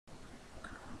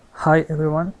Hi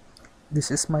everyone,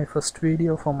 this is my first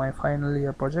video for my final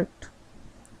year project.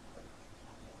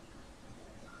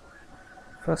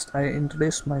 First I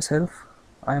introduce myself.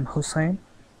 I am Hussein.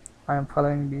 I am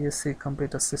following BSc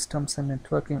Computer Systems and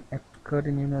Networking at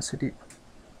Curtin University.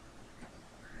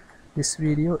 This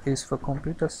video is for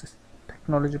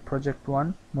Technology Project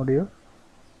 1 module.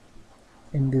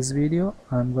 In this video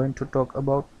I am going to talk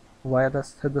about wireless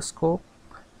stethoscope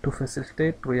to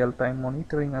facilitate real-time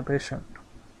monitoring a patient.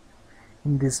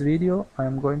 In this video I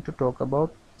am going to talk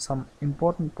about some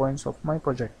important points of my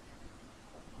project.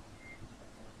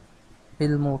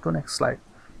 We'll move to next slide.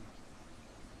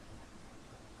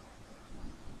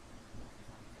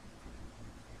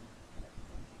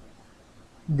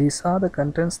 These are the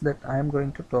contents that I am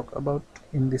going to talk about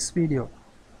in this video.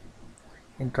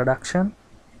 Introduction,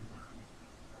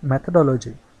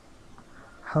 methodology,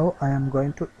 how I am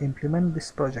going to implement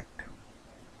this project,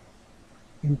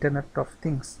 Internet of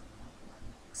Things,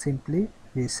 simply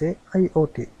we say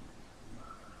IoT.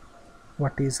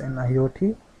 What is an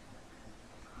IoT?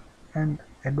 And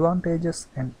advantages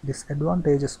and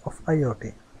disadvantages of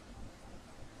IoT.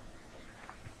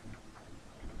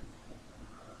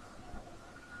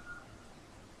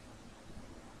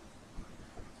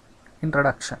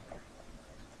 Introduction.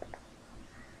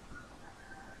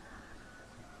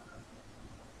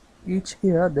 Each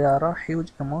year there are a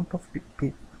huge amount of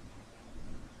people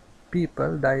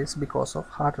dies because of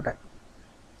heart attack,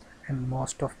 and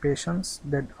most of patients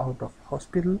dead out of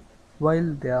hospital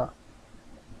while their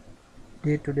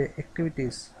day-to-day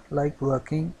activities like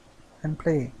working and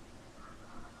playing.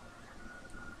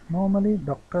 Normally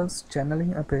doctors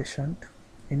channeling a patient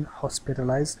in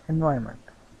hospitalized environment.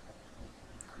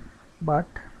 But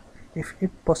if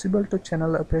it's possible to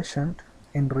channel a patient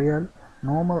in real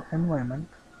normal environment,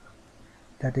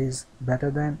 that is better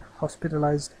than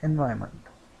hospitalized environment.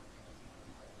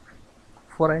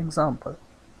 For example,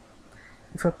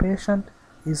 if a patient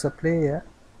is a player,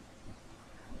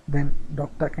 then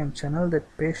doctor can channel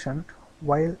that patient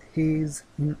while he is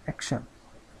in action.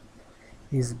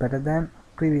 Is better than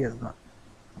previous one.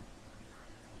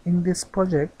 In this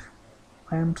project,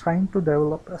 I am trying to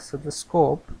develop a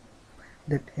stethoscope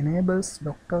that enables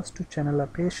doctors to channel a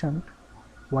patient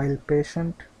while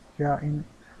patient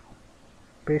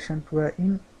were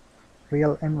in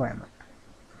real environment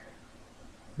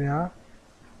where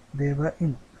they were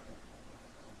in.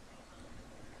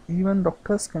 Even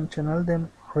doctors can channel them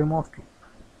remotely.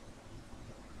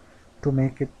 To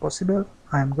make it possible,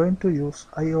 I am going to use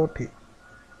IoT.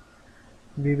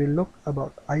 We will look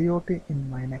about IoT in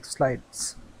my next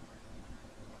slides.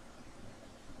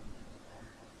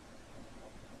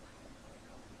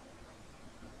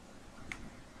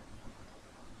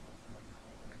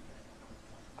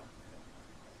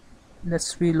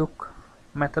 Let's relook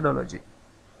methodology.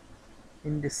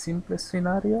 In this simplest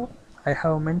scenario, I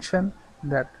have mentioned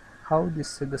that how this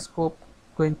stethoscope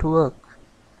going to work.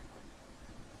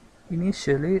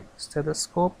 Initially,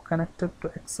 stethoscope connected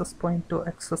to access point to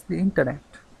access the internet.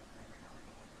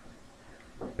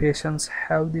 Patients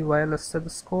have the wireless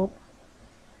stethoscope.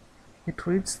 It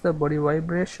reads the body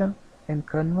vibration and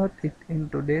convert it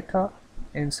into data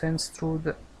and sends through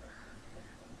the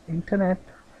internet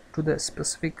to the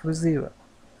specific receiver.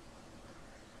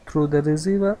 Through the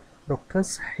receiver,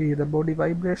 doctors hear the body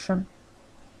vibration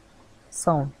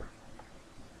sound.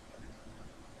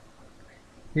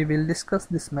 We will discuss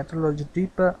this methodology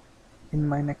deeper in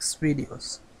my next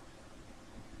videos.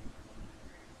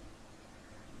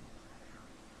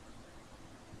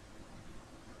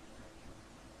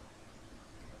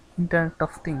 Internet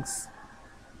of Things.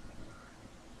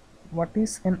 What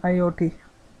is an IoT?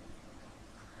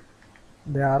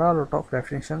 There are a lot of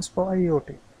definitions for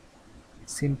IoT.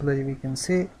 Simply we can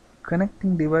say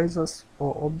connecting devices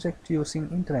or objects using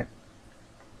internet.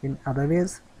 In other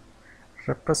ways,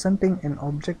 representing an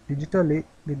object digitally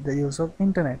with the use of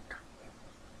internet.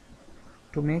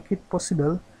 To make it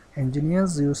possible,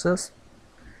 engineers use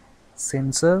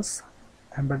sensors,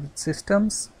 embedded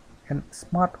systems, and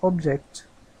smart objects,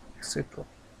 etc.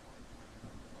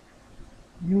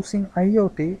 Using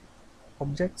IoT,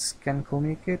 objects can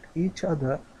communicate each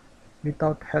other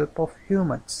without help of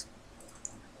humans,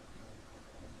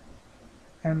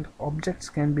 and objects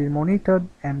can be monitored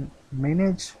and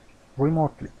managed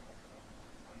remotely.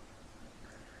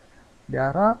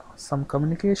 There are some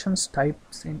communications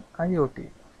types in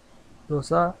IoT.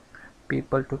 Those are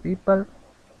people to people,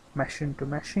 machine to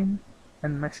machine,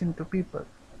 and machine to people.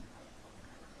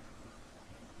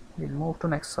 We'll move to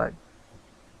next slide.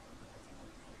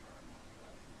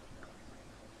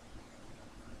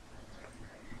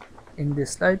 In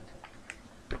this slide,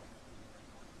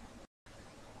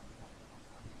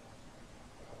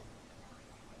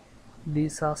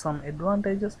 These are some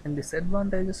advantages and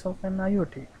disadvantages of an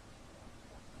IoT.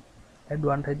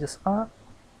 Advantages are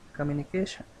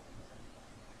communication.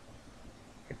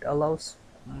 It allows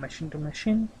machine to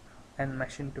machine and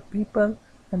machine to people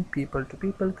and people to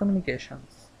people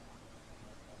communications.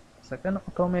 Second,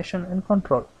 automation and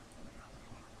control.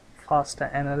 Faster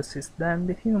analysis than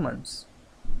the humans.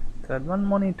 Third one,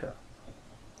 monitor.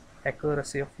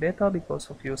 Accuracy of data because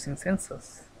of using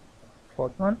sensors.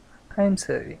 Fourth one, time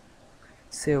saving.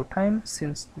 Save time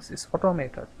since this is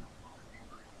automated.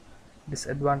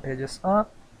 Disadvantages are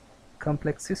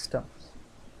complex systems,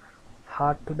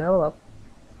 hard to develop,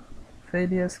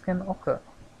 failures can occur.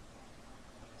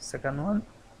 Second one,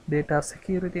 data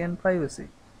security and privacy.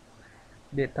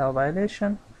 Data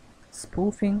violation,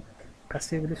 spoofing,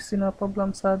 passive listener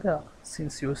problems are there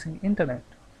since using internet.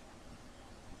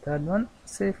 Third one,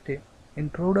 safety.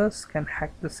 Intruders can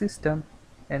hack the system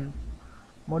and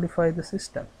modify the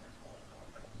system.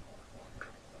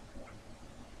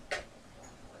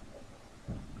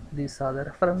 These are the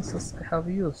references I have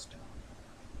used.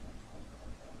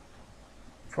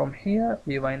 From here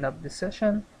we wind up this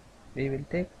session. We will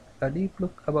take a deep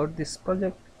look about this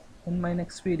project in my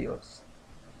next videos.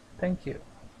 Thank you.